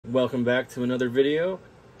Welcome back to another video.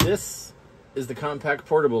 This is the Compaq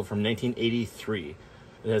Portable from 1983.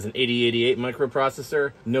 It has an 8088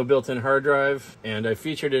 microprocessor, no built-in hard drive, and I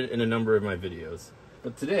featured it in a number of my videos.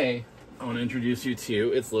 But today, I want to introduce you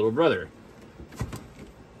to its little brother,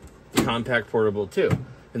 the Compaq Portable II.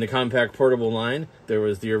 In the Compaq Portable line, there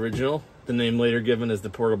was the original, the name later given as the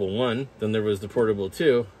Portable I, then there was the Portable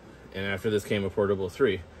II, and after this came a Portable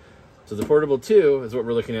III. So the Portable II is what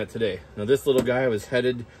we're looking at today. Now this little guy was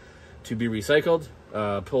headed to be recycled,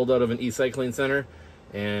 pulled out of an e-cycling center,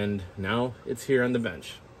 and now it's here on the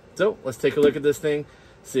bench. So let's take a look at this thing,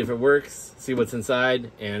 see if it works, see what's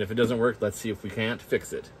inside, and if it doesn't work, let's see if we can't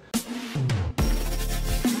fix it.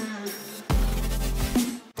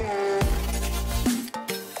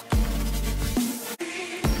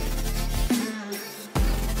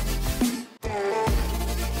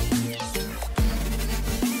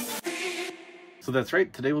 So that's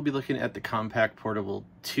right, today we'll be looking at the Compaq Portable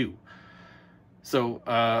II. So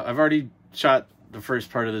I've already shot the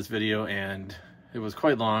first part of this video and it was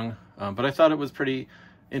quite long, but I thought it was pretty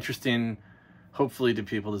interesting, hopefully, to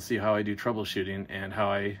people to see how I do troubleshooting and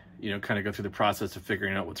how I, kind of go through the process of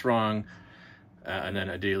figuring out what's wrong, and then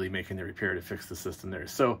ideally making the repair to fix the system there.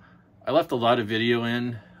 So I left a lot of video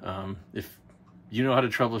in. If you know how to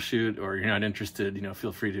troubleshoot or you're not interested,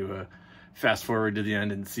 feel free to fast forward to the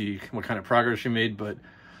end and see what kind of progress you made. But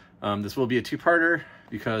this will be a two-parter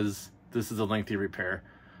because this is a lengthy repair.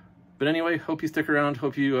 But anyway, hope you stick around,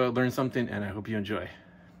 hope you learn something, and I hope you enjoy.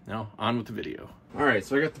 Now, on with the video. All right,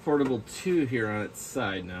 so I got the Portable II here on its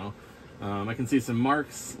side now. I can see some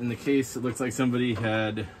marks in the case. It looks like somebody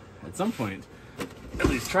had, at some point, at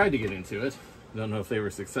least tried to get into it. I don't know if they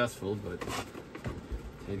were successful, but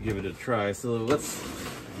I'd give it a try. So let's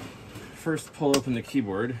first pull open the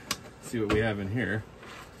keyboard, see what we have in here.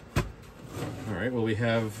 All right, well, we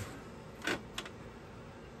have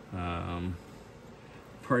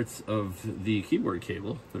parts of the keyboard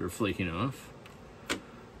cable that are flaking off.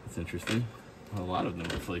 That's interesting. A lot of them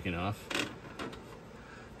are flaking off.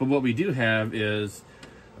 But what we do have is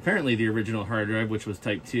apparently the original hard drive, which was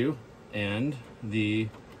Type 2, and the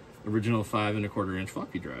original 5 1/4 inch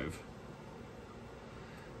floppy drive.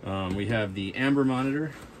 We have the amber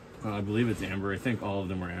monitor. I believe it's amber. I think all of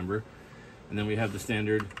them are amber. And then we have the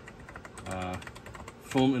standard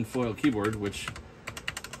foam and foil keyboard, which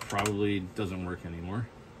probably doesn't work anymore.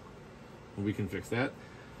 Well, we can fix that.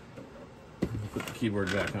 Put the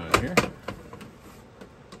keyboard back on here.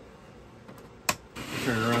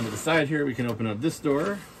 Turn it around to the side here. We can open up this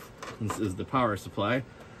door. This is the power supply.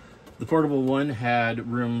 The Portable One had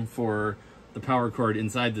room for the power cord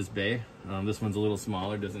inside this bay. This one's a little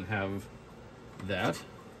smaller, doesn't have that.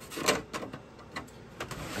 And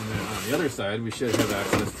then on the other side, we should have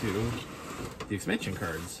access to the expansion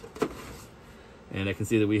cards. And I can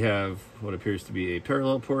see that we have what appears to be a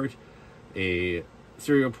parallel port, a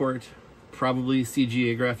serial port, probably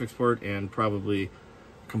CGA graphics port, and probably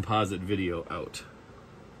composite video out.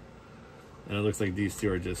 And it looks like these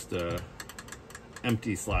two are just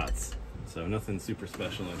empty slots, so nothing super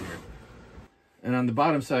special in here. And on the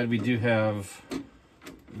bottom side, we do have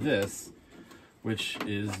this, which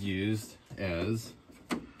is used as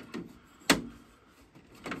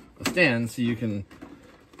a stand so you can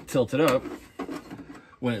tilt it up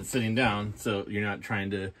when it's sitting down, so you're not trying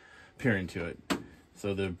to peer into it.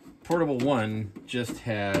 So the Portable One just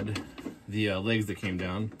had the legs that came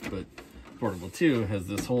down, but Portable II has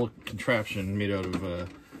this whole contraption made out of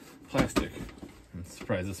plastic. I'm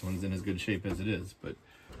surprised this one's in as good shape as it is, but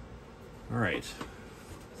all right.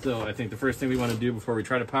 So I think the first thing we want to do before we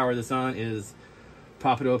try to power this on is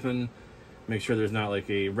pop it open, make sure there's not like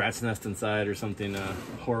a rat's nest inside or something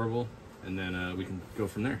horrible, and then we can go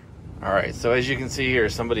from there. All right, so as you can see here,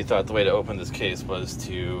 somebody thought the way to open this case was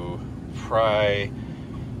to pry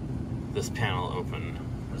this panel open.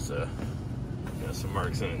 There's some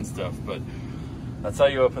marks in it and stuff, but that's how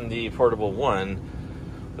you open the Portable One.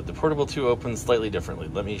 But the Portable II opens slightly differently.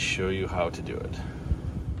 Let me show you how to do it.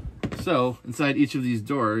 So inside each of these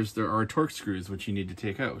doors, there are Torx screws which you need to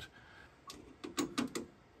take out.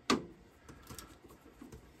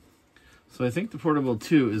 So I think the Portable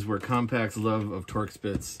II is where Compaq's love of Torx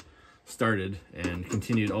bits started and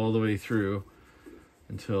continued all the way through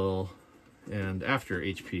until and after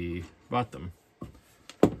HP bought them.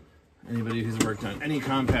 Anybody who's worked on any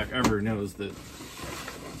Compaq ever knows that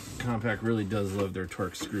Compaq really does love their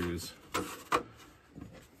Torx screws.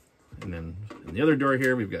 And then in the other door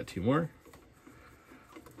here, we've got two more.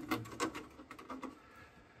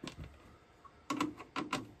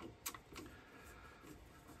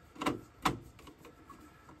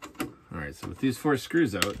 All right, so with these 4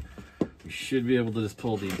 screws out, we should be able to just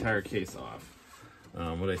pull the entire case off.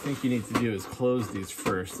 What I think you need to do is close these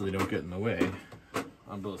first so they don't get in the way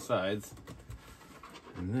on both sides.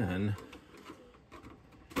 And then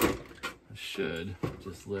I should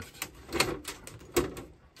just lift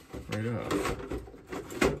right off.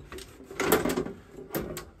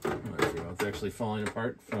 There we go. It's actually falling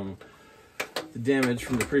apart from the damage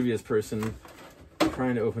from the previous person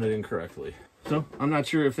trying to open it incorrectly. So I'm not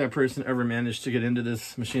sure if that person ever managed to get into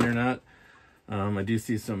this machine or not. I do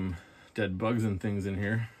see some dead bugs and things in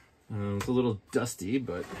here. It's a little dusty,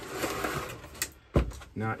 but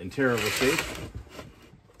not in terrible shape.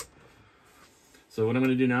 So what I'm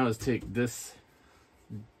going to do now is take this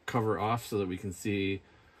cover off so that we can see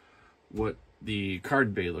what the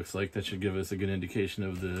card bay looks like. That should give us a good indication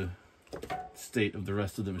of the state of the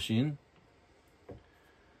rest of the machine.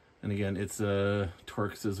 And again, it's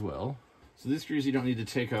Torx as well. So these screws you don't need to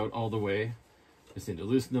take out all the way. Just need to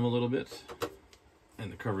loosen them a little bit.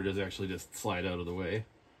 And the cover does actually just slide out of the way.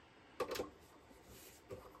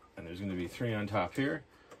 And there's going to be 3 on top here.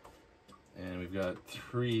 And we've got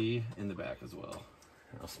 3 in the back as well.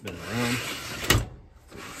 I'll spin it around so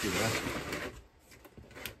you can see that.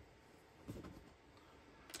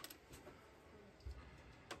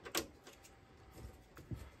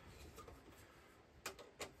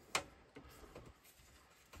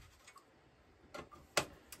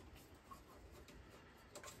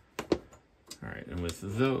 Alright, and with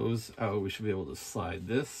those out, we should be able to slide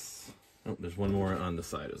this. Oh, there's one more on the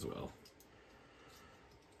side as well.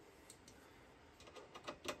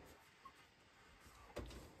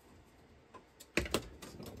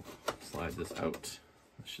 Slide this out.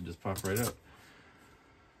 It should just pop right out.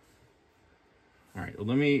 All right, well,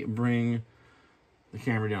 let me bring the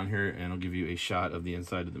camera down here and I'll give you a shot of the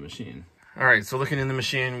inside of the machine. All right, so looking in the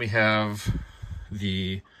machine, we have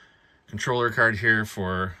the controller card here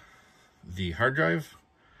for the hard drive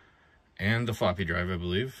and the floppy drive, I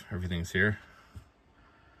believe. Everything's here.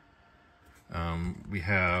 We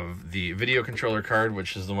have the video controller card,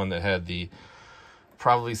 which is the one that had the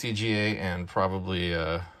probably CGA and probably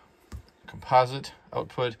composite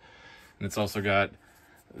output, and it's also got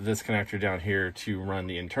this connector down here to run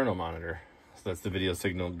the internal monitor. So that's the video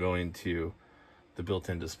signal going to the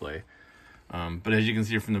built-in display. But as you can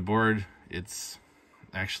see from the board, it's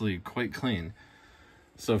actually quite clean.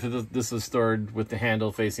 So if this is stored with the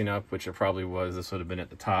handle facing up, which it probably was, this would have been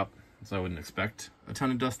at the top. So I wouldn't expect a ton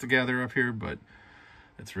of dust to gather up here, but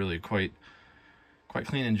it's really quite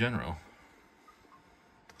clean in general.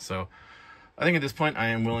 So I think at this point I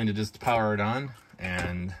am willing to just power it on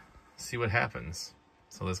and see what happens.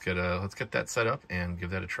 So let's get that set up and give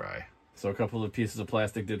that a try. So a couple of pieces of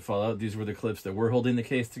plastic did fall out. These were the clips that were holding the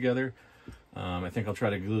case together. I think I'll try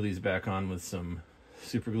to glue these back on with some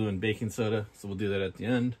super glue and baking soda. So we'll do that at the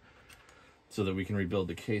end so that we can rebuild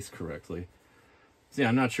the case correctly. So yeah,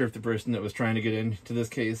 I'm not sure if the person that was trying to get into this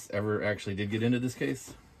case ever actually did get into this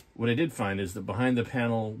case. What I did find is that behind the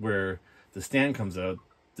panel where the stand comes out,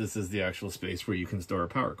 this is the actual space where you can store a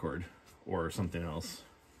power cord or something else.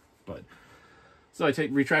 But so I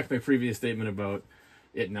retract my previous statement about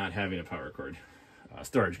it not having a power cord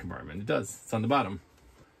storage compartment. It does. It's on the bottom.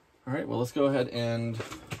 All right, well, let's go ahead and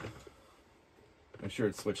make sure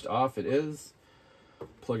it's switched off. It is.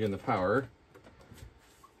 Plug in the power,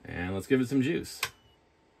 and let's give it some juice.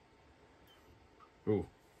 Ooh,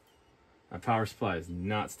 my power supply is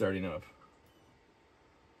not starting up.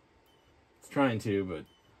 It's trying to, but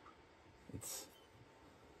it's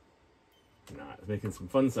not. It's making some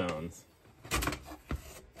fun sounds.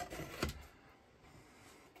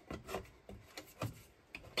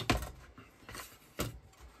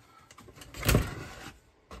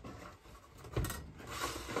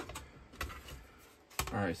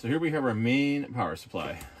 Alright, so here we have our main power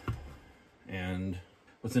supply. And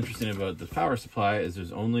what's interesting about the power supply is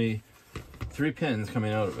there's only 3 pins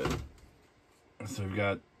coming out of it. So we've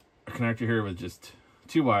got a connector here with just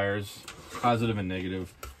 2 wires, positive and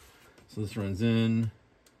negative. So this runs in.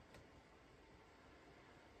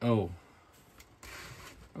 Oh.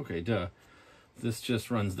 Okay, duh. This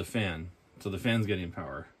just runs the fan. So the fan's getting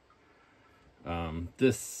power.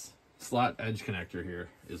 This slot edge connector here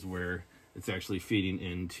is where it's actually feeding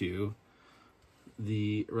into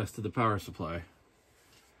the rest of the power supply.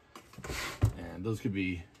 And those could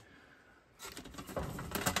be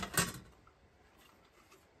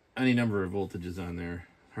any number of voltages on there.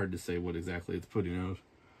 Hard to say what exactly it's putting out.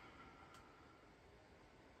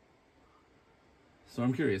 So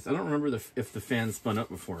I'm curious. I don't remember if the fan spun up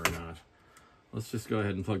before or not. Let's just go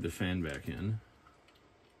ahead and plug the fan back in.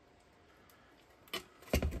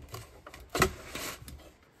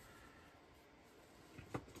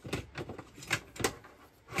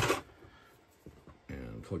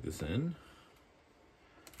 plug this in.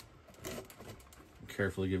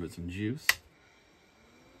 Carefully give it some juice.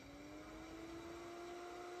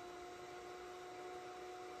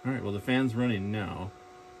 All right, well, the fan's running now.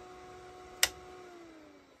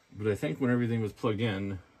 But I think when everything was plugged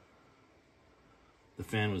in, the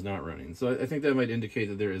fan was not running. So I think that might indicate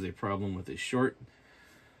that there is a problem with a short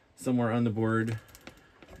somewhere on the board,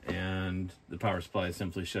 and the power supply is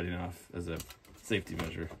simply shutting off as a safety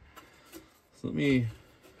measure. So let me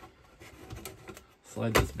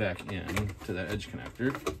slide this back in to that edge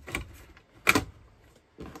connector.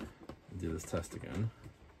 Do this test again.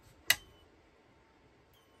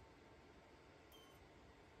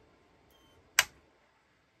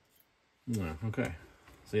 Yeah, okay.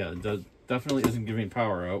 So yeah, it definitely isn't giving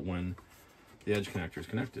power out when the edge connector is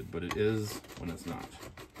connected, but it is when it's not.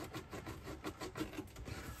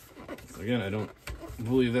 So again, I don't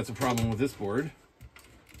believe that's a problem with this board.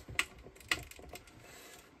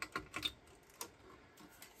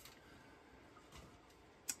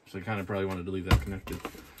 So I kind of probably wanted to leave that connected.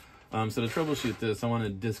 So to troubleshoot this, I want to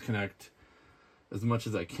disconnect as much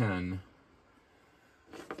as I can,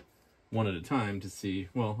 one at a time, to see,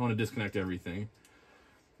 well, I want to disconnect everything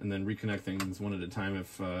and then reconnect things one at a time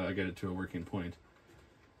if I get it to a working point.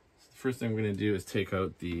 So the first thing I'm going to do is take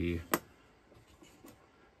out the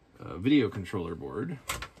video controller board.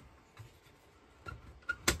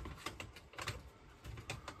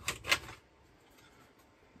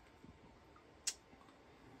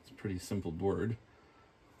 It's a pretty simple board,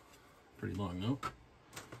 pretty long though.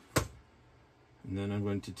 And then I'm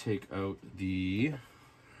going to take out the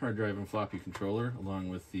hard drive and floppy controller along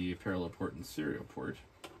with the parallel port and serial port.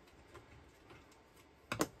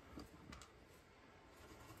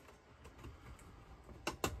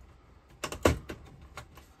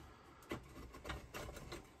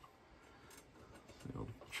 I'll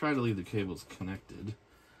try to leave the cables connected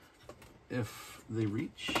if they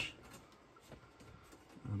reach.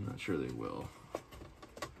 I'm not sure they will.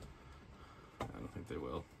 I don't think they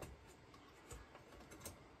will.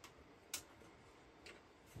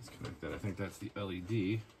 Disconnect that. I think that's the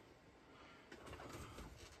LED.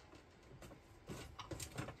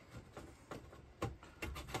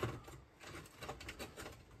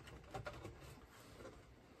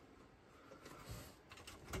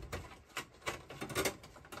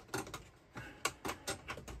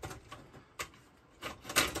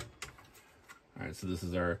 All right, so this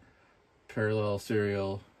is our parallel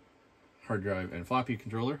serial hard drive and floppy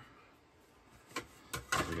controller.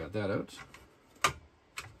 We got that out.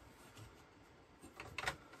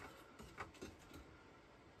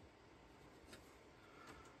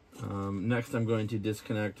 Next, I'm going to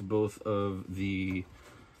disconnect both of the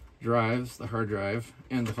drives, the hard drive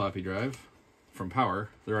and the floppy drive, from power.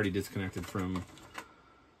 They're already disconnected from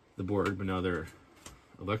the board, but now they're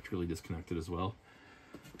electrically disconnected as well.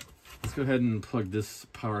 Let's go ahead and plug this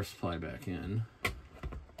power supply back in,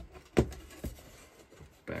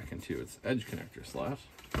 back into its edge connector slot.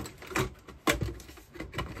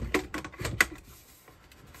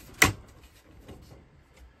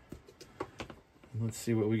 Let's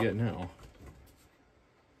see what we get now.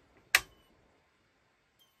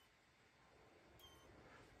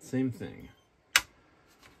 Same thing.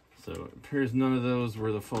 So it appears none of those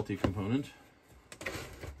were the faulty component.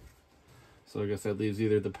 So I guess that leaves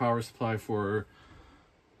either the power supply for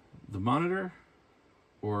the monitor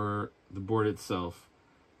or the board itself.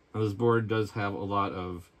 Now this board does have a lot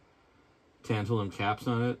of tantalum caps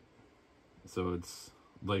on it, so it's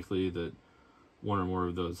likely that one or more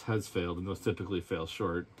of those has failed, and those typically fail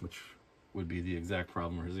short, which would be the exact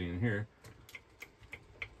problem we're seeing here.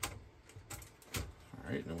 All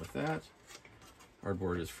right, and with that, our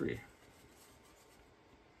board is free.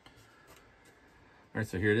 All right,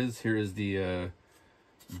 so here it is. Here is the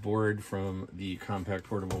board from the Compaq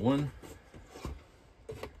Portable I.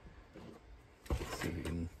 Let's see if we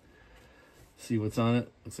can see what's on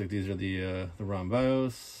it. Looks like these are the ROM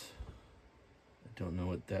BIOS. I don't know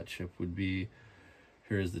what that chip would be.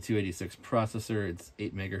 Here is the 286 processor. It's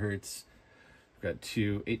 8 megahertz. We've got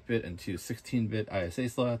two 8-bit and two 16-bit ISA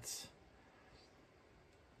slots.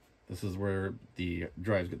 This is where the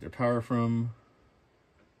drives get their power from.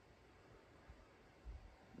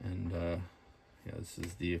 And yeah, this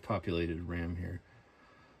is the populated RAM here.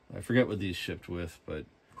 I forget what these shipped with, but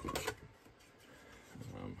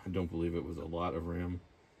I don't believe it was a lot of RAM.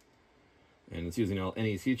 And it's using all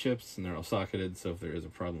NEC chips, and they're all socketed, so if there is a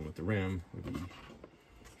problem with the RAM, it would be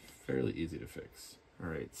fairly easy to fix. All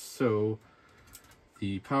right, so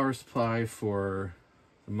the power supply for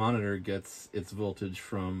the monitor gets its voltage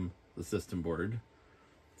from the system board.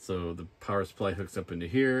 So the power supply hooks up into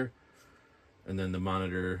here, And then the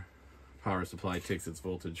monitor power supply takes its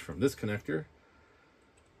voltage from this connector.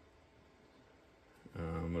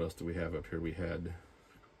 What else do we have up here? We had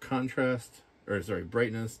contrast, or sorry,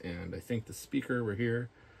 brightness, and I think the speaker were here.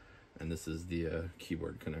 And this is the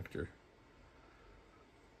keyboard connector.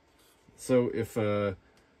 So if I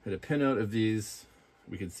had a pinout of these,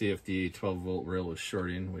 we could see if the 12-volt rail was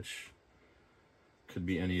shorting, which could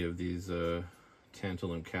be any of these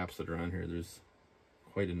tantalum caps that are on here. There's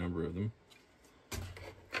quite a number of them.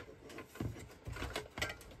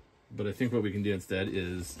 But I think what we can do instead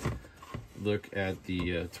is look at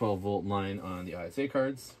the 12-volt line on the ISA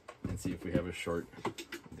cards and see if we have a short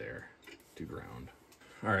there to ground.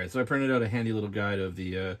 All right, so I printed out a handy little guide of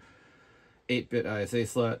the 8-bit ISA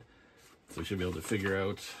slot, so we should be able to figure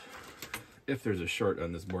out if there's a short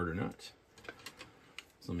on this board or not.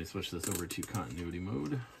 So let me switch this over to continuity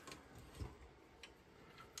mode.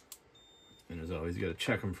 And as always, you got to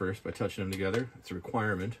check them first by touching them together. It's a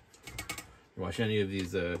requirement. You watch any of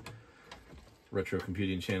these retro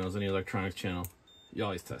computing channels, any electronics channel, you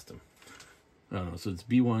always test them. So it's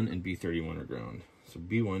B1 and B31 are ground. So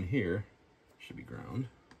B1 here should be ground.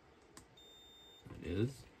 It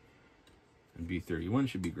is. And B31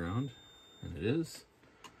 should be ground. And it is.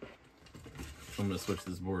 I'm going to switch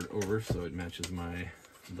this board over so it matches my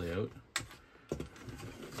layout.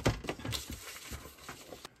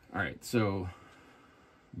 Alright, so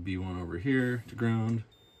B1 over here to ground.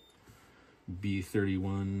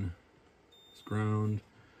 B31 is ground.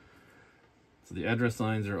 So the address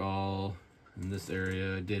lines are all in this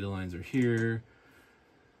area. Data lines are here.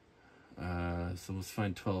 So let's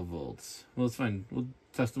find 12 volts. Well, we'll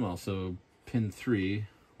test them all. So pin 3,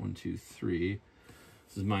 1, 2, 3.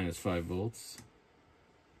 This is minus 5 volts.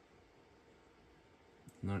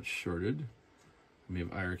 Not shorted. We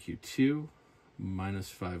have IRQ2, minus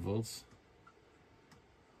 5 volts.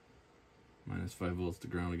 Minus 5 volts to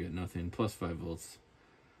ground, we get nothing. Plus 5 volts.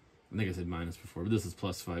 I think I said minus before, but this is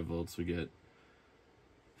plus 5 volts. We get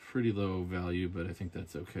pretty low value, but I think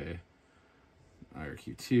that's okay.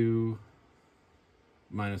 IRQ2,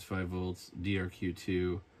 minus 5 volts.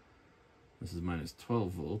 DRQ2, this is minus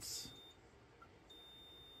 12 volts.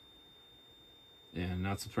 And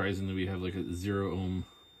not surprisingly, we have like a 0 ohm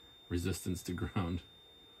resistance to ground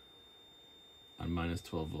on minus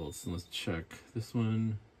 12 volts. And let's check this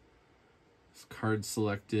one. This card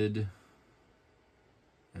selected.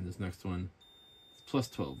 And this next one is plus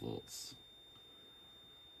 12 volts.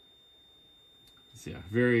 So yeah,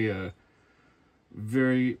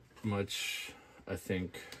 very much, I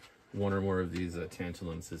think, one or more of these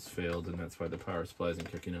tantalums has failed, and that's why the power supply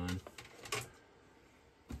isn't kicking on.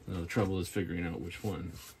 The trouble is figuring out which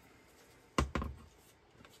one.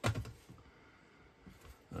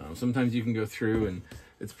 Sometimes you can go through, and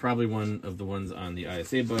it's probably one of the ones on the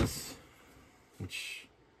ISA bus, which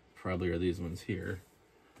probably are these ones here.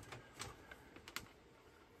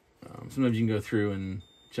 Sometimes you can go through and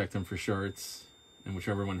check them for shorts, and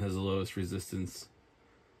whichever one has the lowest resistance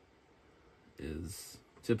is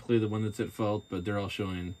typically the one that's at fault, but they're all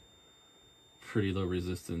showing pretty low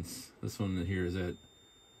resistance. This one here is at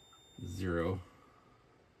 0.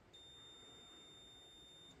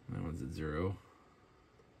 That one's at 0.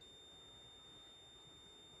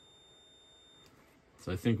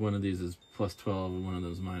 So I think one of these is plus 12 and one of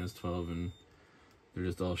them is minus 12, and they're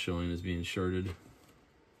just all showing as being shorted.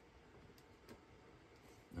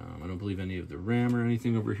 I don't believe any of the RAM or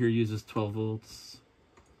anything over here uses 12 volts.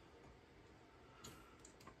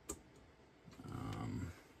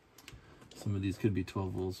 Some of these could be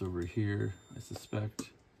 12 volts over here, I suspect.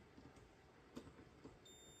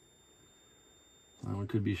 That one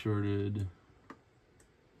could be shorted.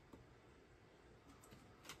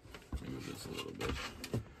 Let me move this a little bit.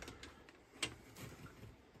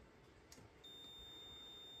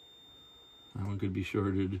 That one could be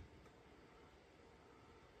shorted.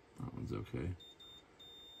 That one's okay.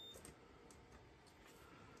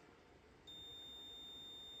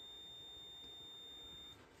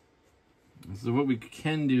 So what we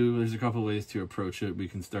can do, there's a couple ways to approach it. We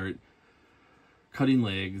can start cutting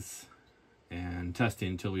legs and testing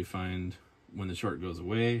until we find when the short goes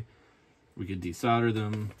away. We could desolder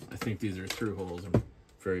them. I think these are through holes. I'm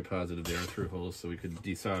very positive they are through holes, so we could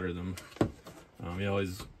desolder them. You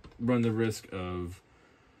always run the risk of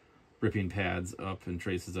ripping pads up and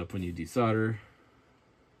traces up when you desolder.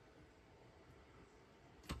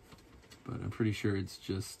 But I'm pretty sure it's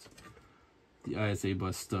just the ISA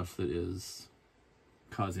bus stuff that is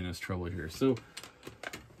causing us trouble here. So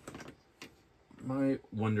my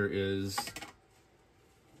wonder is,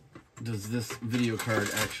 does this video card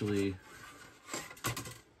actually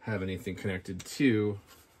have anything connected to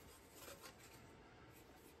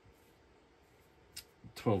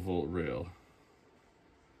 12-volt rail.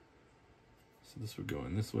 So this would go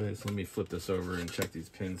in this way. So let me flip this over and check these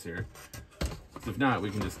pins here. If not, we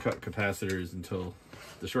can just cut capacitors until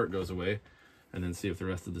the short goes away and then see if the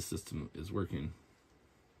rest of the system is working.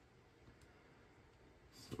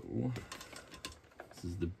 So this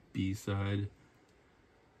is the B side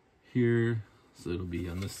here. So it'll be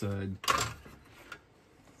on this side.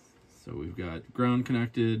 So we've got ground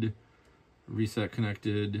connected, reset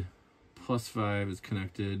connected, +5 is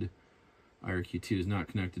connected, IRQ2 is not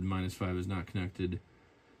connected, -5 is not connected,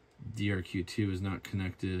 DRQ2 is not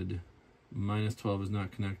connected, -12 is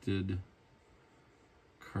not connected,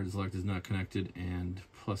 card select is not connected, and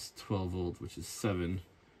 +12 volt, which is 7,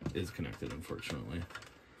 is connected, unfortunately.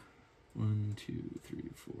 1, 2, 3,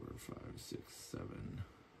 4, 5, 6, 7.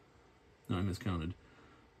 No, I miscounted.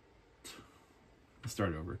 Let's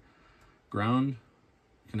start over. Ground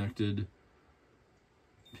connected,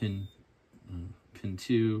 pin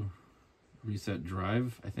 2, reset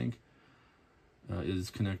drive, I think, is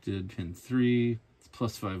connected. Pin 3,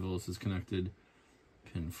 +5 volts is connected.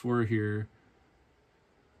 Pin 4 here,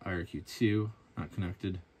 IRQ2, not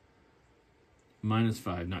connected.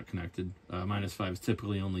 -5, not connected. -5 is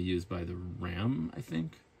typically only used by the RAM, I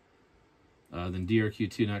think. Then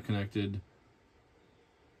DRQ2, not connected.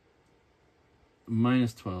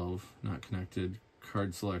 -12, not connected.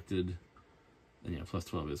 Card selected. And yeah,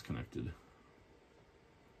 +12 is connected.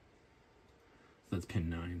 So that's pin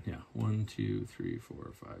 9. Yeah, 1, 2, 3,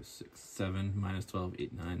 4, 5, 6, 7, -12,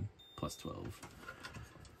 8, 9, +12.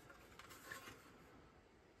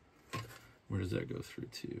 Where does that go through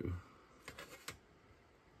to?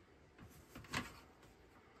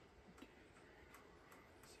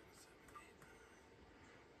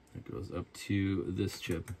 It goes up to this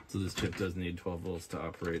chip. So this chip does need 12 volts to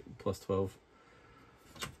operate, +12.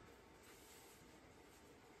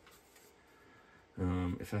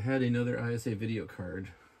 If I had another ISA video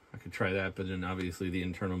card, I could try that, but then obviously the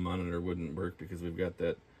internal monitor wouldn't work because we've got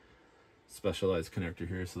that specialized connector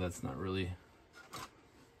here, so that's not really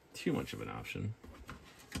too much of an option.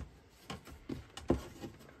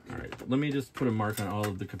 All right, let me just put a mark on all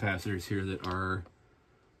of the capacitors here that are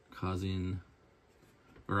causing,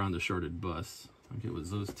 or on the shorted bus. I think it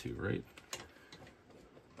was those two, right?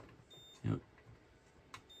 Yep.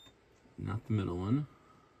 Not the middle one.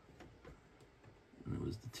 And it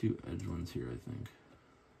was the two edge ones here, I think.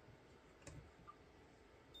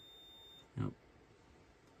 Yep.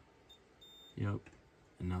 Yep.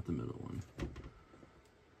 And not the middle one. So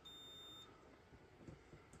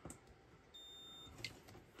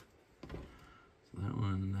that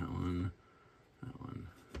one, that one, that one,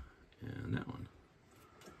 and that one.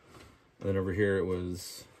 And then over here it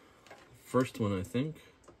was first one, I think.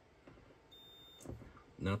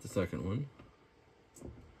 Not the second one.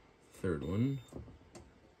 Third one.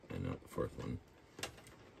 And not the fourth one.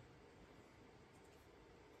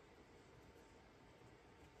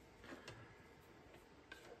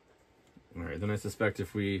 All right, then I suspect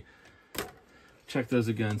if we check those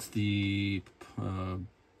against the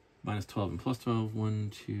 -12 and +12, 1,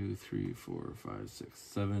 2, 3, 4, 5, 6,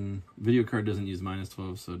 7. Video card doesn't use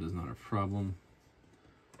 -12, so it is not a problem.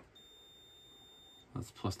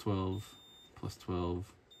 That's +12,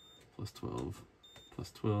 +12, +12,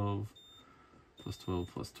 +12, +12,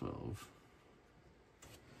 +12.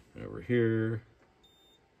 And over here,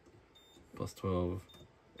 +12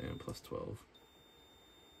 and +12.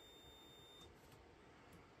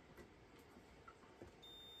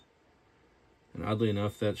 And oddly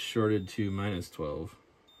enough, that's shorted to -12.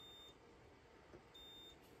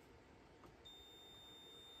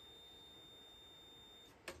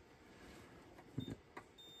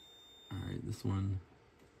 All right, this one.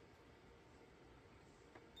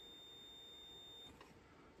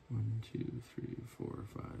 1, 2, 3, 4,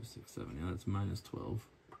 5, 6, 7. Yeah, that's -12.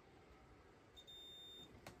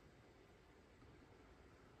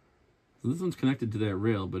 So this one's connected to that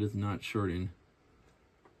rail, but it's not shorting.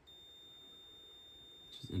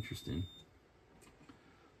 Which is interesting.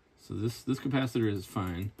 So this capacitor is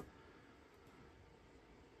fine.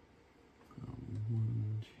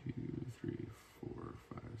 1, 2, 3, 4,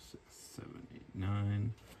 5, 6, 7, 8,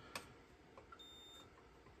 9.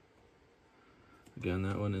 Again,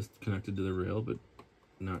 that one is connected to the rail, but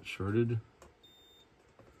not shorted.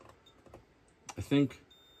 I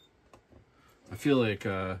feel like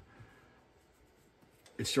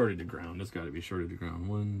it's shorted to ground. It's got to be shorted to ground.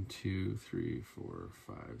 1, 2, 3, 4,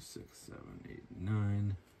 5, 6, 7, 8,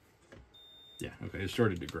 9. Yeah, okay, it's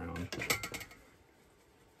shorted to ground.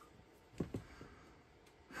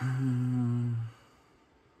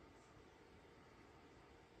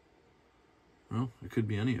 Well, it could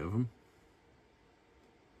be any of them.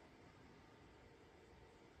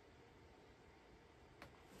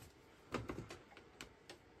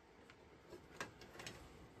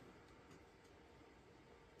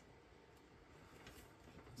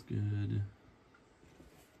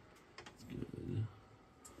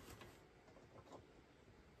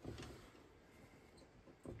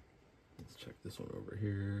 this one over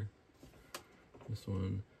here, this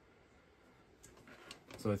one.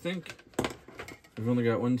 So I think I've only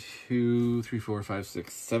got 1, 2, 3, 4, 5,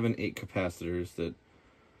 6, 7, 8 capacitors that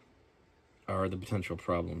are the potential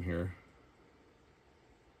problem here.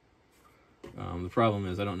 The problem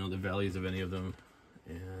is I don't know the values of any of them,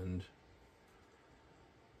 and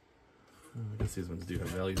I guess these ones do have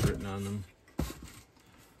values written on them. I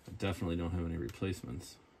definitely don't have any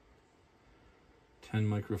replacements. 10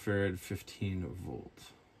 microfarad, 15 volt.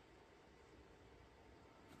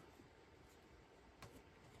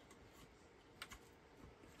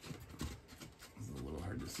 This is a little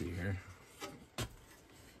hard to see here.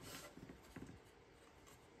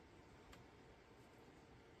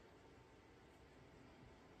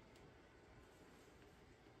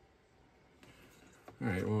 All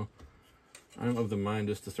right, well, I'm of the mind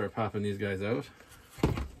just to start popping these guys out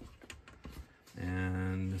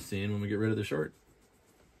and seeing when we get rid of the short.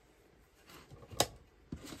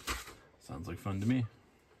 Sounds like fun to me.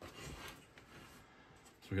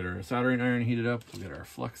 So we got our soldering iron heated up, we got our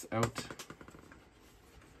flux out.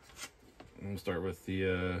 And we'll start with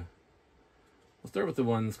the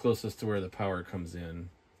ones closest to where the power comes in.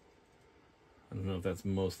 I don't know if that's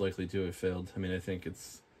most likely to have failed. I mean, I think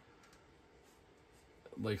it's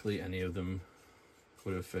likely any of them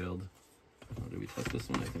would have failed. Oh, did we test this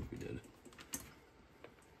one? I think we did.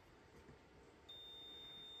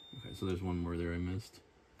 Okay, so there's one more there I missed.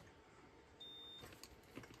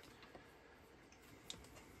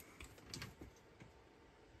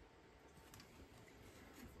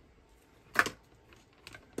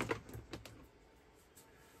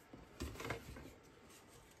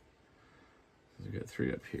 So we got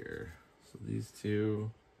 3 up here. So these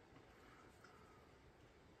 2.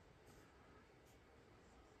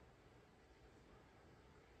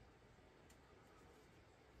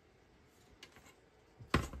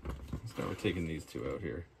 So we're taking these 2 out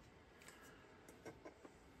here.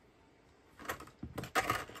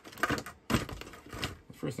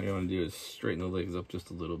 The first thing I want to do is straighten the legs up just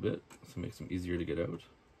a little bit, so it makes them easier to get out.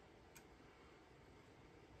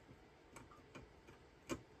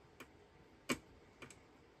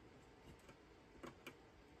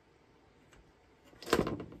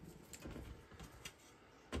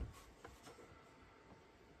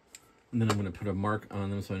 And then I'm going to put a mark on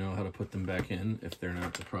them so I know how to put them back in if they're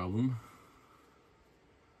not the problem.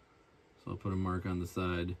 So I'll put a mark on the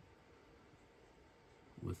side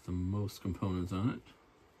with the most components on it.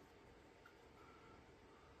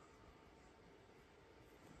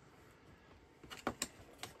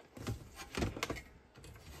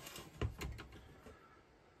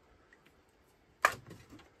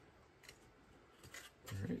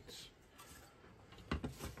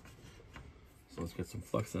 Let's get some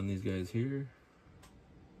flux on these guys here.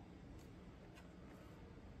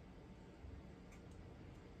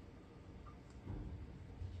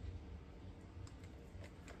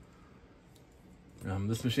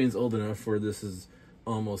 This machine's old enough where this is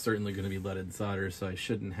almost certainly going to be leaded solder, so I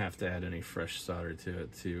shouldn't have to add any fresh solder to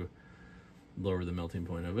it to lower the melting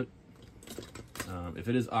point of it. If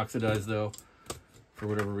it is oxidized though, for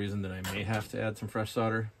whatever reason, then I may have to add some fresh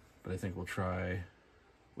solder, but I think we'll try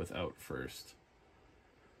without first.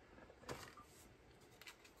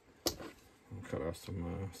 I'll cut off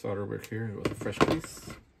some solder wick here with a fresh piece.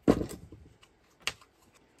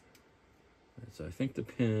 So I think the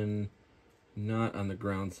pin not on the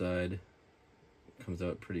ground side comes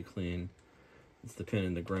out pretty clean. It's the pin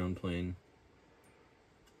in the ground plane.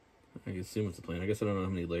 I assume it's the plane. I guess I don't know how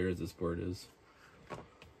many layers this board is.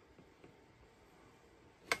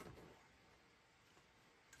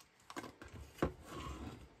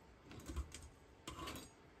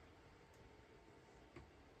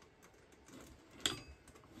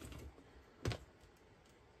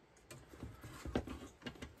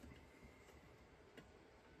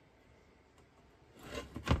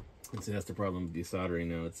 See, that's the problem with desoldering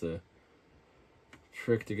now. It's a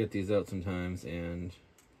trick to get these out sometimes, and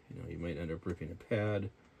you might end up ripping a pad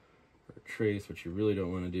or a trace, which you really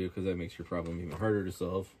don't want to do because that makes your problem even harder to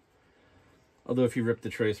solve. Although if you rip the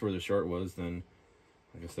trace where the short was, then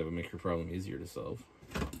I guess that would make your problem easier to solve.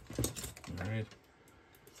 Alright,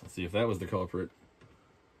 let's see if that was the culprit.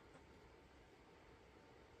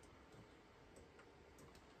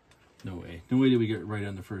 No way. No way did we get it right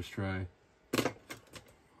on the first try.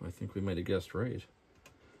 I think we might have guessed right.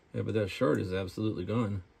 Yeah, but that short is absolutely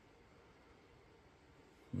gone.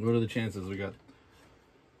 What are the chances we got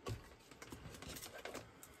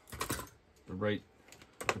the right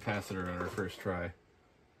capacitor on our first try?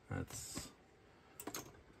 That's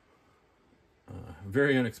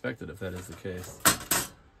very unexpected if that is the case.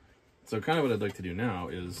 So kind of what I'd like to do now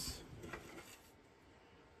is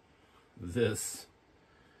this,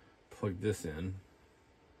 plug this in.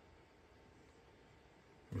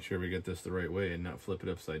 Make sure we get this the right way and not flip it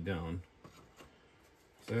upside down.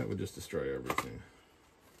 So that would just destroy everything.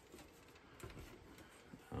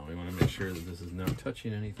 We want to make sure that this is not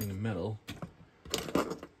touching anything metal.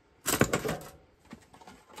 Put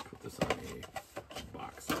this on a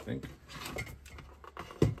box, I think.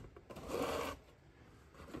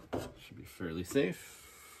 Should be fairly safe.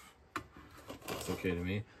 It's okay to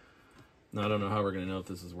me. Now I don't know how we're going to know if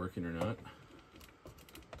this is working or not,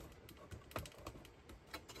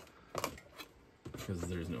 because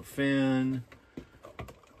there's no fan.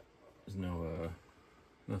 There's no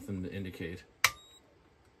nothing to indicate.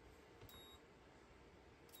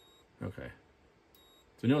 Okay,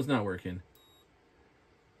 so we know it's not working.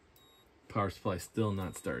 Power supply still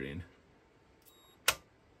not starting.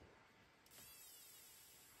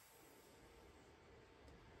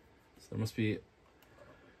 So there must be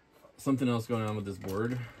something else going on with this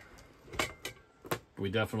board. We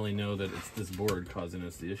definitely know that it's this board causing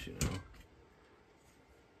us the issue now.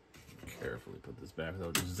 Carefully put this back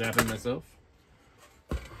without just zapping myself.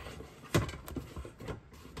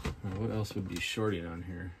 Now, what else would be shorting on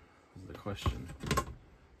here is the question.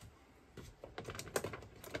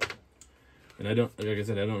 And I don't, like I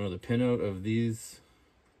said, I don't know the pinout of these.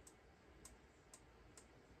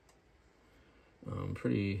 I'm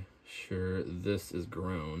pretty sure this is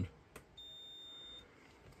ground,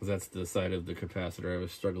 because that's the side of the capacitor I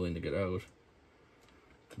was struggling to get out.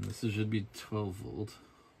 And this should be 12 volt.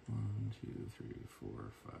 1, 2, 3, 4,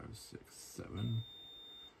 5, 6, 7.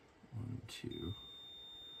 1, 2.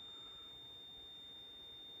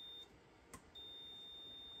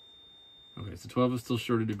 Okay, so 12 is still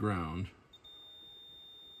shorted to ground,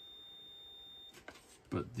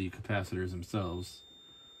 but the capacitors themselves.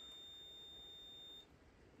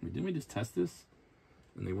 Wait, didn't we just test this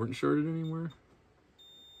and they weren't shorted anymore?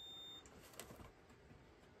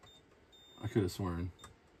 I could have sworn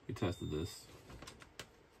we tested this.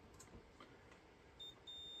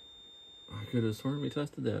 I could have sworn we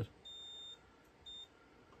tested that.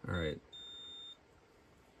 All right.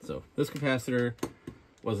 So this capacitor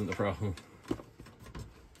wasn't the problem.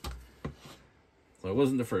 So it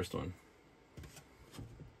wasn't the first one.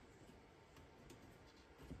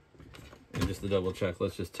 And just to double check,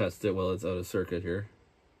 let's just test it while it's out of circuit here.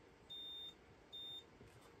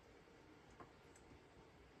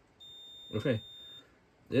 Okay.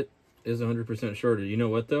 It is 100% shorted. You know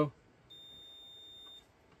what though?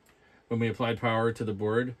 When we applied power to the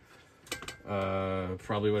board,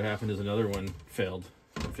 probably what happened is another one failed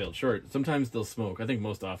short. Sometimes they'll smoke. I think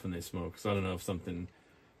most often they smoke. So I don't know if something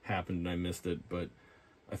happened and I missed it, but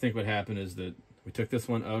I think what happened is that we took this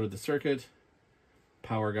one out of the circuit,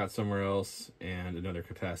 power got somewhere else, and another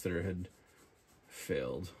capacitor had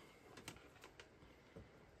failed.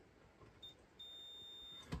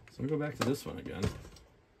 So I'm gonna go back to this one again.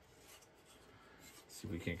 See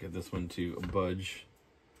if we can't get this one to budge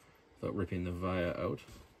without ripping the via out.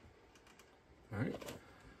 All right.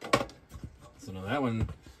 So now that one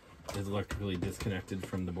is electrically disconnected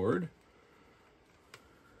from the board.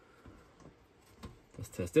 Let's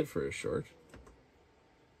test it for a short.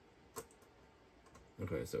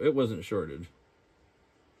 Okay, so it wasn't shorted.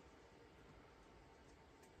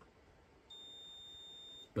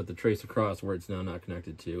 But the trace across where it's now not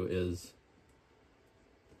connected to is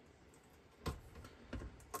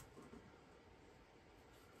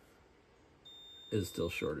still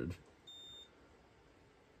shorted.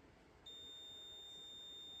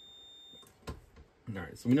 All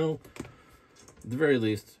right, so we know at the very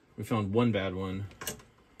least we found one bad one,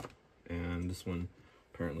 and this one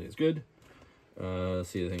apparently is good.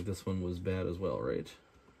 See, I think this one was bad as well, right?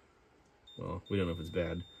 Well, we don't know if it's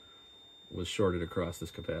bad. It was shorted across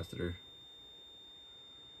this capacitor.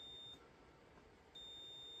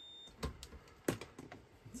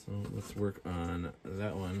 So let's work on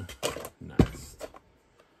that one next.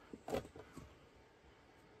 So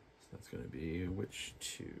that's going to be which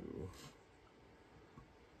two?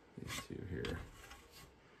 These two here.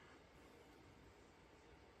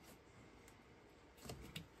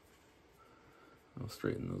 I'll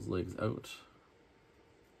straighten those legs out.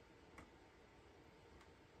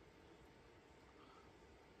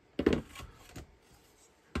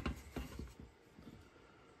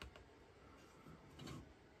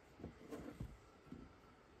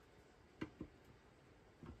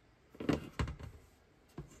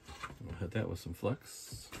 I'll hit that with some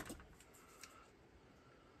flux.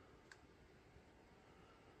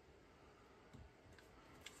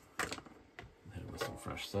 Hit it with some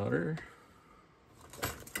fresh solder.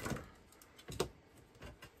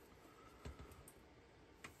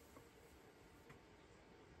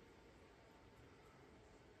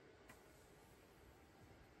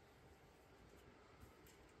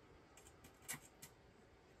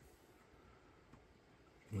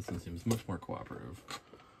 This one seems much more cooperative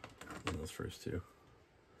than those first two.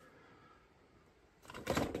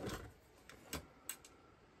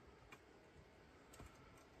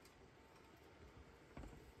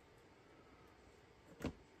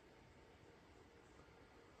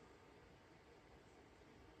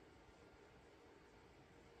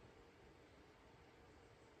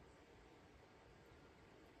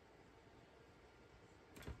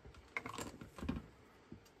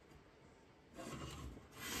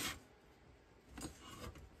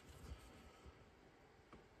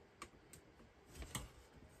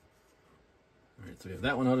 So we have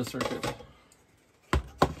that one out of circuit.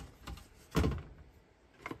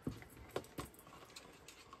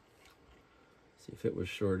 See if it was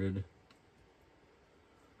shorted.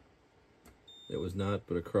 It was not,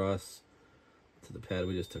 but across to the pad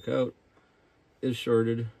we just took out is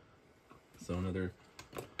shorted. So another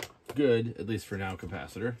good, at least for now,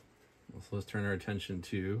 capacitor. So let's turn our attention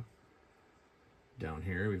to down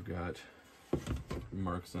here. We've got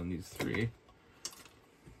marks on these three.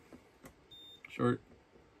 Short.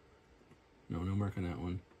 No mark on that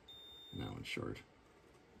one. And that one's short.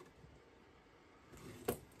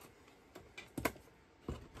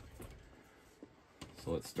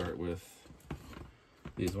 So let's start with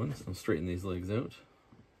these ones. I'll straighten these legs out.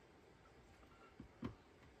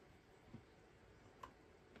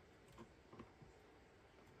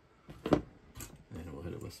 And we'll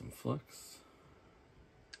hit it with some flux.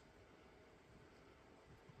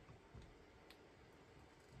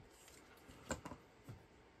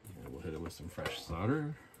 Hit it with some fresh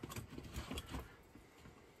solder.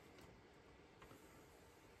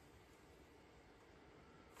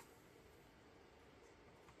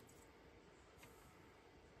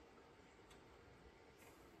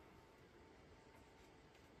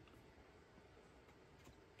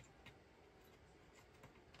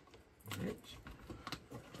 All right.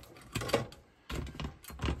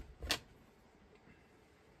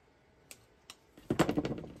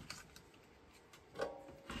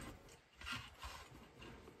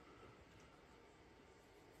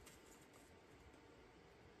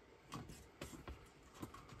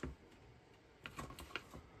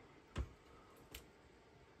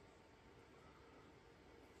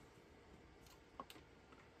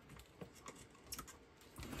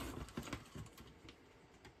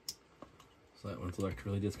 So that one's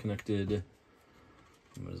electrically disconnected.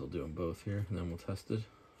 I might as well do them both here, and then we'll test it.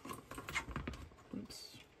 Oops.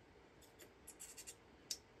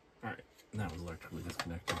 All right, that one's electrically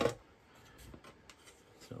disconnected.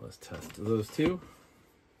 So let's test those two.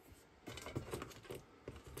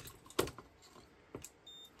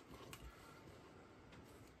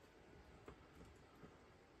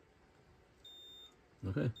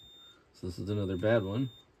 Okay, so this is another bad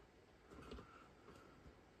one.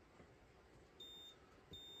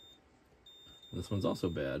 This one's also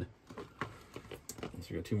bad. So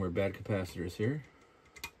we got two more bad capacitors here.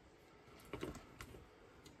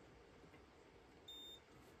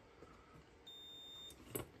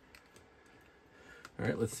 All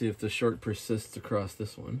right, let's see if the short persists across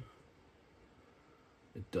this one.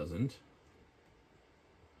 It doesn't.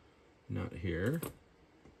 Not here.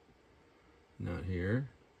 Not here.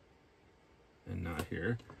 And not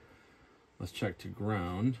here. Let's check to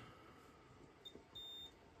ground.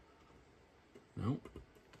 Nope.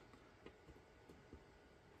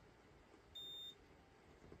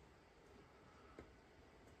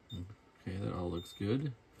 Okay, that all looks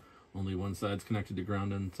good. Only one side's connected to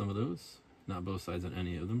ground on some of those, not both sides on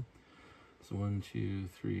any of them. So 1, 2,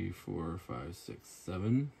 3, 4, 5, 6,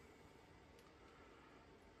 7.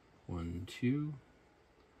 1, 2.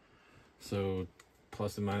 So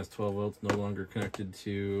plus and minus 12 volts no longer connected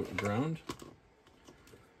to ground.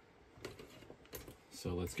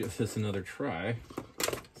 So let's give this another try.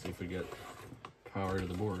 See if we get power to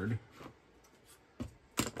the board.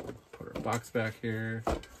 Put our box back here.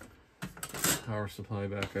 Power supply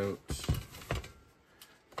back out.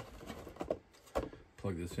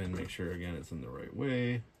 Plug this in, make sure again it's in the right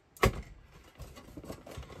way.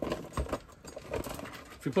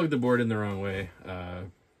 If we plug the board in the wrong way,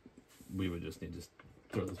 we would just need to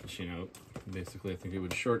throw this machine out. Basically, I think it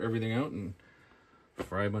would short everything out and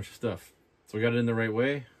fry a bunch of stuff. So we got it in the right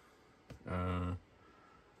way. All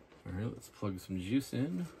right, let's plug some juice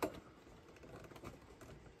in.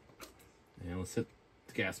 And let's hit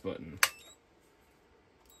the gas button.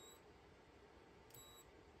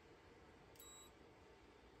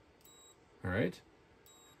 All right.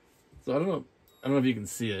 So I don't know if you can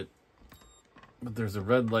see it, but there's a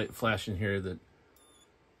red light flashing here that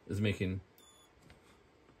is making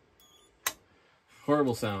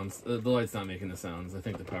horrible sounds. The light's not making the sounds. I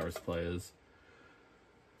think the power supply is.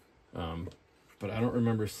 But I don't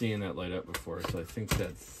remember seeing that light up before, so I think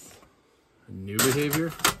that's a new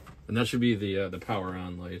behavior. And that should be the power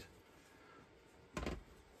on light.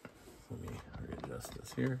 Let me readjust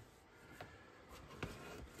this here.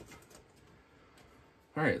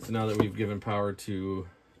 All right, so now that we've given power to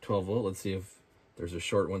 12 volt, let's see if there's a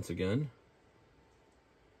short once again.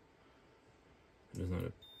 It does not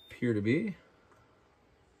appear to be.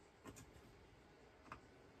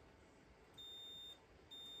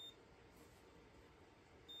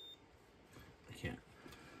 I can't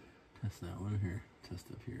test that one here. Test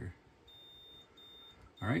up here.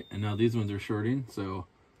 All right, and now these ones are shorting, so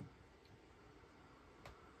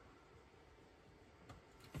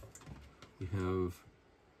we have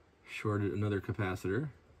shorted another capacitor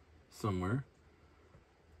somewhere.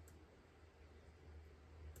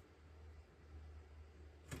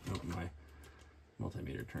 Oh, my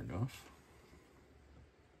multimeter turned off.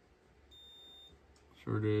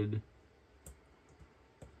 Shorted,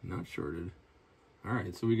 not shorted. All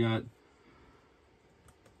right, so we got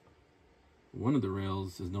one of the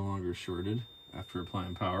rails is no longer shorted after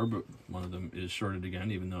applying power, but one of them is shorted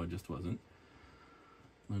again, even though it just wasn't.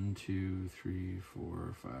 1, 2, 3,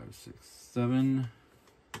 4, 5, 6, 7.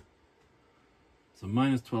 So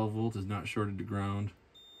minus 12 volt is not shorted to ground,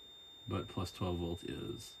 but plus 12 volt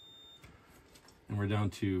is. And we're down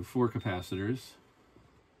to 4 capacitors.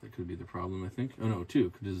 That could be the problem, I think. Oh no,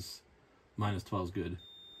 2, because minus 12 is good.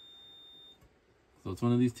 So it's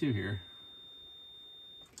one of these 2 here.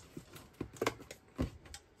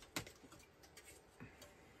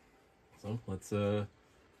 So let's do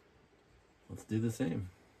the same.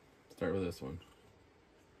 Start with this one.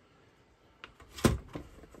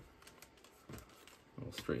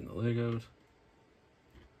 I'll straighten the leg out.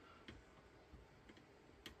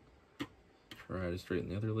 Try to straighten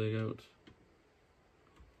the other leg out.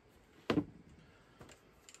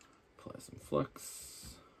 Apply some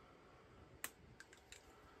flux.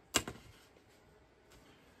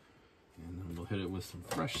 And then we'll hit it with some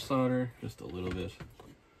fresh solder, just a little bit.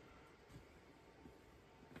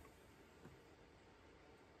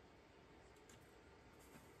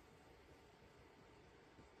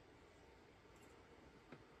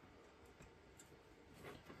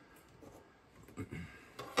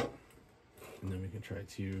 And then we can try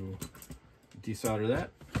to desolder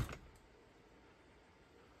that.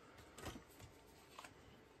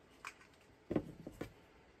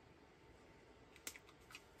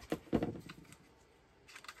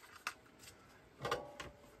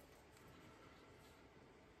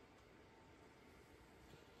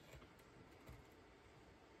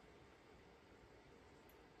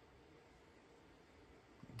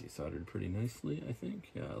 Desoldered pretty nicely, I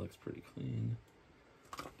think. Yeah, it looks pretty clean.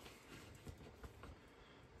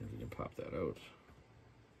 And we can pop that out.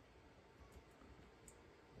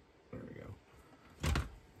 There we go. So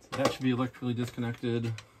that should be electrically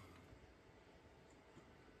disconnected.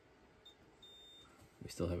 We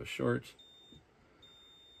still have a short,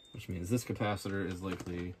 which means this capacitor is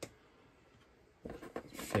likely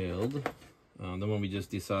failed. The one we just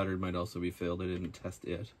desoldered might also be failed. I didn't test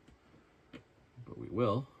it, but we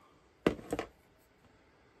will. Some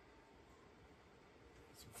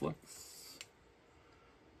flux.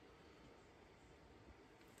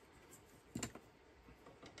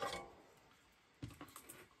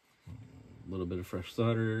 A little bit of fresh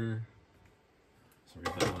solder. So we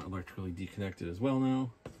got that one electrically deconnected as well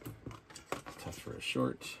now. Let's test for a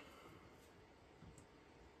short.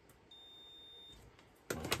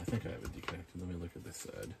 Oh, I think I have it deconnected. Let me look at this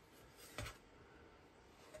side.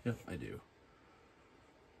 Yep, I do.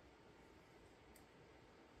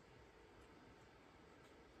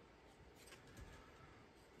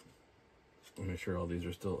 I'll make sure all these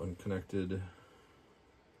are still unconnected.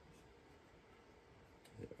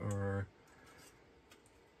 They are.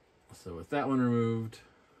 So with that one removed,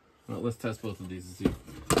 well, let's test both of these to see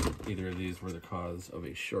if either of these were the cause of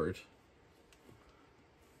a short.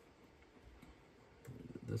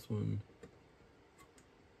 This one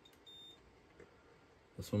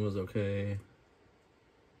was okay.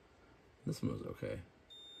 This one was okay.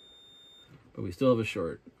 But we still have a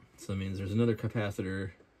short. So that means there's another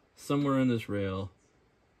capacitor somewhere on this rail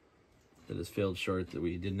that has failed short that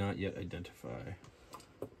we did not yet identify.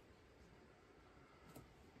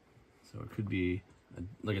 So it could be,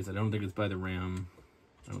 like I said, I don't think it's by the RAM.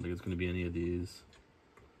 I don't think it's going to be any of these.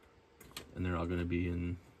 And they're all going to be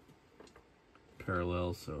in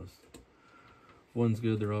parallel, so if one's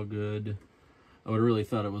good, they're all good. I would have really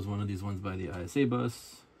thought it was one of these ones by the ISA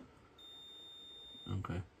bus.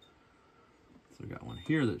 Okay. So we got one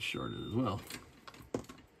here that's shorted as well.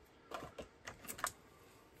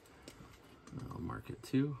 I'll mark it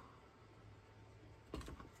too.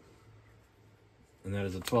 And that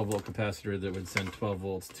is a 12-volt capacitor that would send 12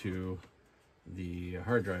 volts to the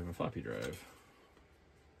hard drive and floppy drive.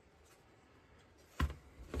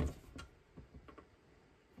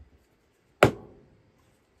 So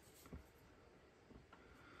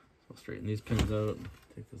I'll straighten these pins out.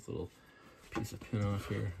 Take this little piece of pin off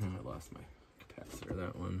here. Oh, I lost my capacitor,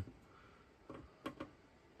 that one.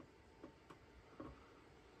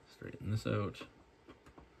 Straighten this out.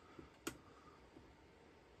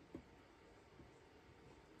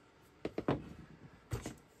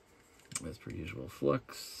 As per usual,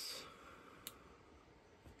 flux.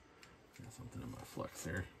 Got something in my flux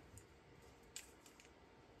there.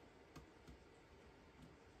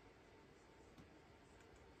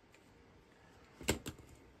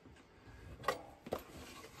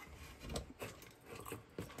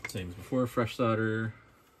 Same as before, fresh solder.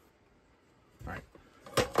 All right.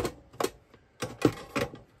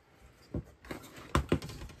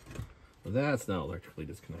 Well, that's now electrically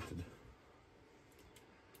disconnected.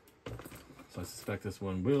 So I suspect this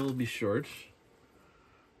one will be short.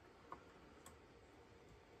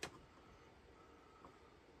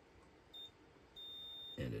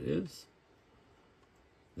 And it is.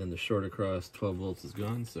 Then the short across 12 volts is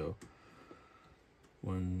gone, so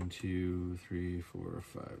 1, 2, 3, 4,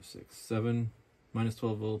 5, 6, 7. Minus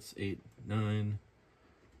 12 volts, 8, 9.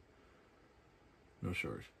 No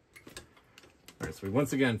short. All right, so we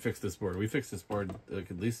once again fixed this board. We fixed this board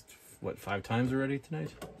like at least, what, 5 times already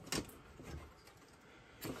tonight?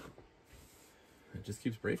 It just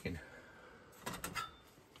keeps breaking.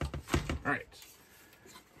 All right,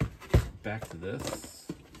 back to this.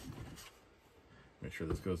 Make sure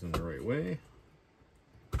this goes in the right way.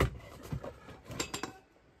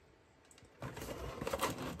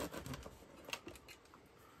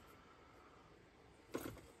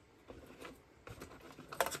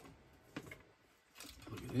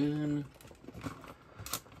 Plug it in.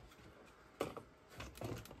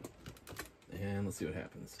 And let's see what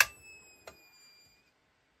happens.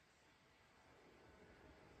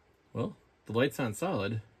 Well, the light's on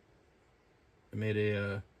solid. It made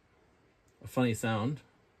a funny sound,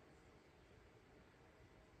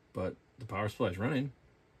 but the power supply is running.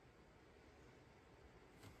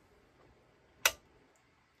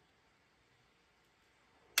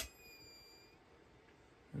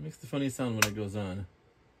 It makes the funny sound when it goes on.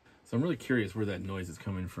 So I'm really curious where that noise is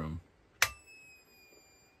coming from.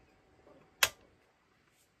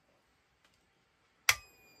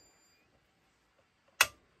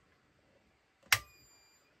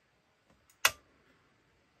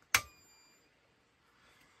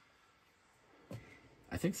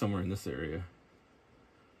 I think somewhere in this area.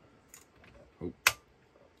 Oh.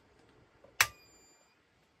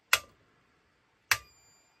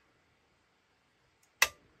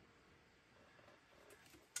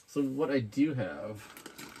 So what I do have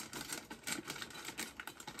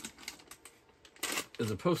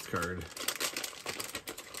is a postcard.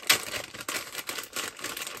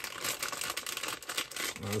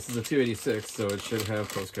 Now, this is a 286, so it should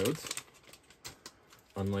have postcodes.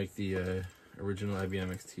 Unlike the original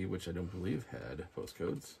IBM XT, which I don't believe had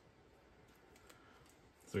postcodes.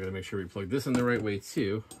 So I gotta make sure we plug this in the right way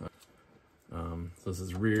too. So this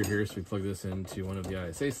is rear here, so we plug this into one of the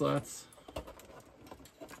ISA slots.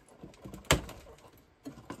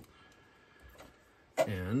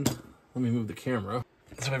 And let me move the camera.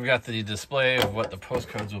 So we've got the display of what the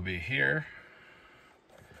postcodes will be here.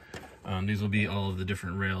 These will be all of the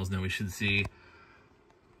different rails. Now we should see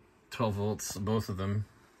 12 volts, both of them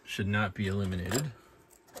should not be eliminated.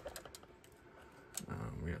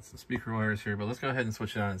 We got some speaker wires here, but let's go ahead and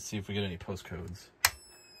switch it on and see if we get any postcodes.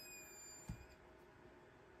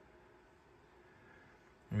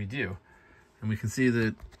 And we do. And we can see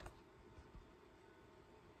that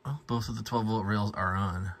both of the 12 volt rails are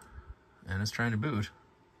on. And it's trying to boot,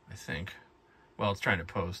 I think. Well, it's trying to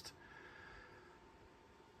post.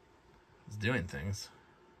 It's doing things.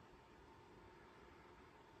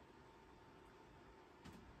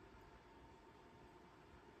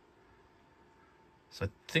 So I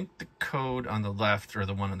think the code on the left, or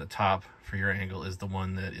the one on the top for your angle, is the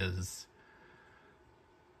one that is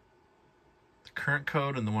the current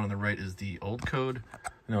code, and the one on the right is the old code.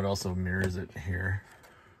 I know it also mirrors it here.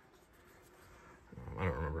 I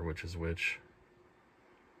don't remember which is which.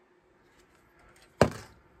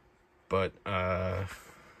 But I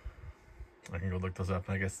can go look those up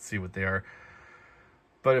and I guess see what they are.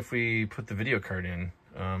 But if we put the video card in,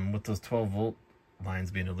 with those 12 volt lines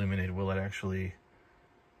being eliminated, will it actually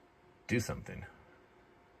do something?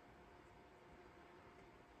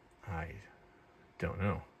 I don't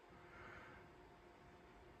know.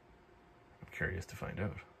 I'm curious to find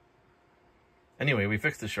out. Anyway, we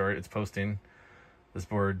fixed the short. It's posting. This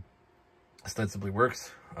board ostensibly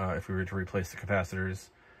works. If we were to replace the capacitors,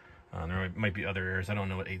 there might be other errors. I don't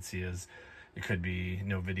know what 8C is. It could be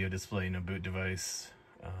no video display, no boot device.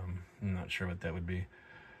 I'm not sure what that would be.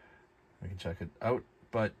 I can check it out,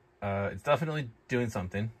 but it's definitely doing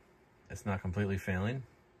something. It's not completely failing.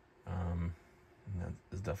 And that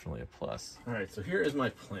is definitely a plus. All right, so here is my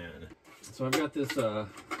plan. So I've got this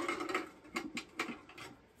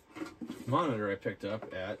monitor I picked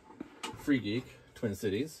up at Free Geek, Twin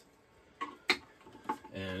Cities,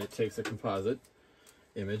 and it takes a composite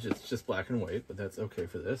image. It's just black and white, but that's okay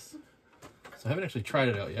for this. So I haven't actually tried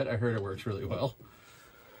it out yet. I heard it works really well,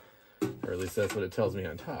 or at least that's what it tells me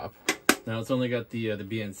on top. Now it's only got the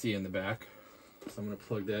BNC in the back, so I'm going to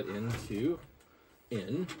plug that into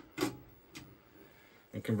in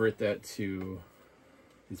and convert that to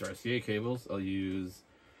these RCA cables. I'll use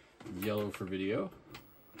yellow for video.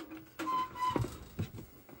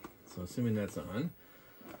 So assuming that's on,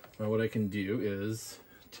 now what I can do is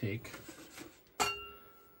take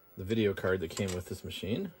the video card that came with this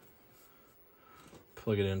machine,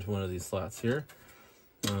 plug it into one of these slots here.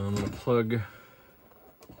 I'm going to plug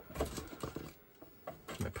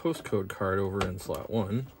my postcode card over in slot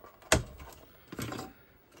 1.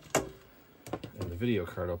 And the video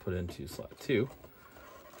card I'll put into slot 2.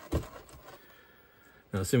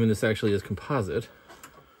 Now, assuming this actually is composite,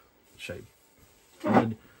 which I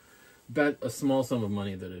would bet a small sum of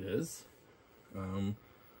money that it is, we'll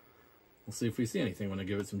see if we see anything when I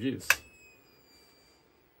give it some juice.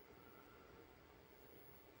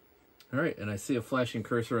 All right, and I see a flashing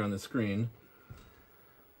cursor on the screen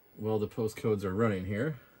while the postcodes are running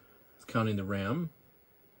here. It's counting the RAM.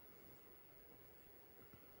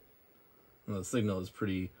 Well, the signal is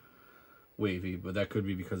pretty wavy, but that could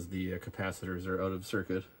be because the capacitors are out of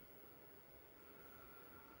circuit.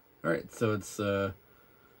 All right, so it's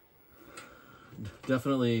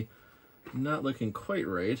definitely not looking quite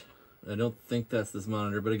right. I don't think that's this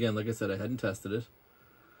monitor, but again, like I said, I hadn't tested it,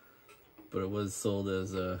 but it was sold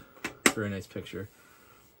as a very nice picture.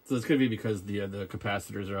 So this could be because the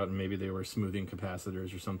capacitors are out, and maybe they were smoothing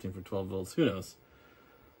capacitors or something for 12 volts. Who knows?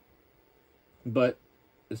 But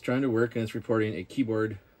it's trying to work, and it's reporting a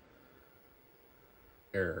keyboard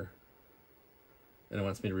error. And it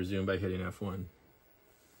wants me to resume by hitting F1.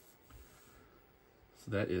 So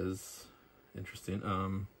that is interesting.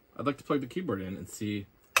 I'd like to plug the keyboard in and see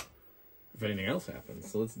if anything else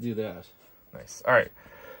happens. So let's do that. Nice. All right.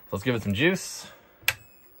 So let's give it some juice.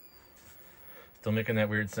 Still making that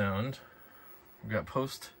weird sound. We've got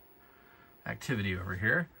post activity over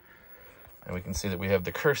here. And we can see that we have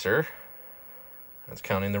the cursor. That's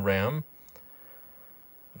counting the RAM.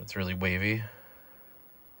 It's really wavy.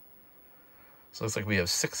 So it looks like we have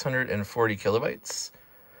 640 kilobytes.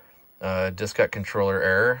 Diskette controller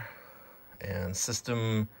error. And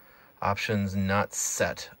system options not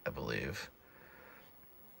set, I believe.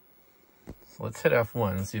 So let's hit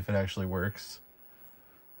F1 and see if it actually works.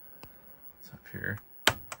 It's up here.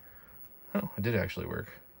 Oh, it did actually work.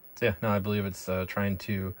 So yeah, no, I believe it's trying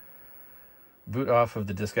to boot off of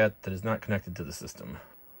the diskette that is not connected to the system.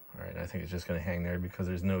 All right, I think it's just going to hang there because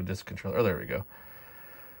there's no disk controller. Oh, there we go.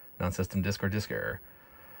 Non-system disk or disk error.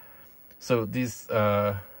 So these,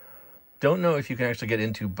 don't know if you can actually get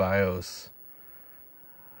into BIOS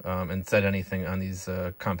and set anything on these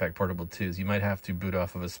Compaq Portable 2s. You might have to boot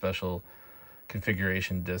off of a special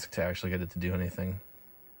configuration disk to actually get it to do anything.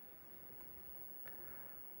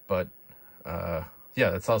 But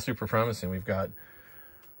yeah, that's all super promising. We've got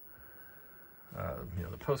you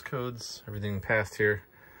know, the postcodes, everything passed here.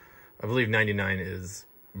 I believe 99 is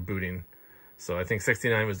booting. So I think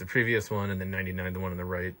 69 was the previous one, and then 99, the one on the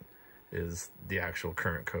right, is the actual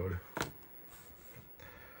current code.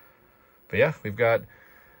 But yeah, we've got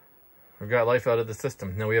life out of the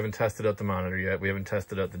system. Now, we haven't tested out the monitor yet. We haven't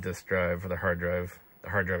tested out the disk drive or the hard drive. The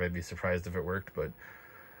hard drive, I'd be surprised if it worked, but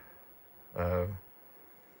I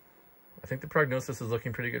think the prognosis is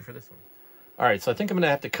looking pretty good for this one. All right, so I think I'm going to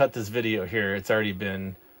have to cut this video here. It's already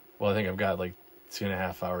been, well, I think I've got like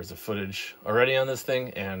 2.5 hours of footage already on this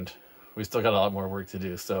thing, and we still got a lot more work to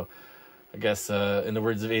do. So I guess in the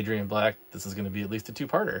words of Adrian Black, this is going to be at least a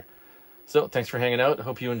 2-parter. So thanks for hanging out.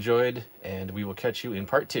 Hope you enjoyed, and we will catch you in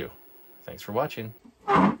part 2. Thanks for watching.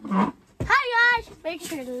 Hi guys! Make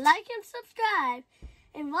sure to like and subscribe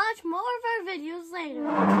and watch more of our videos later.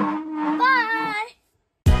 Bye!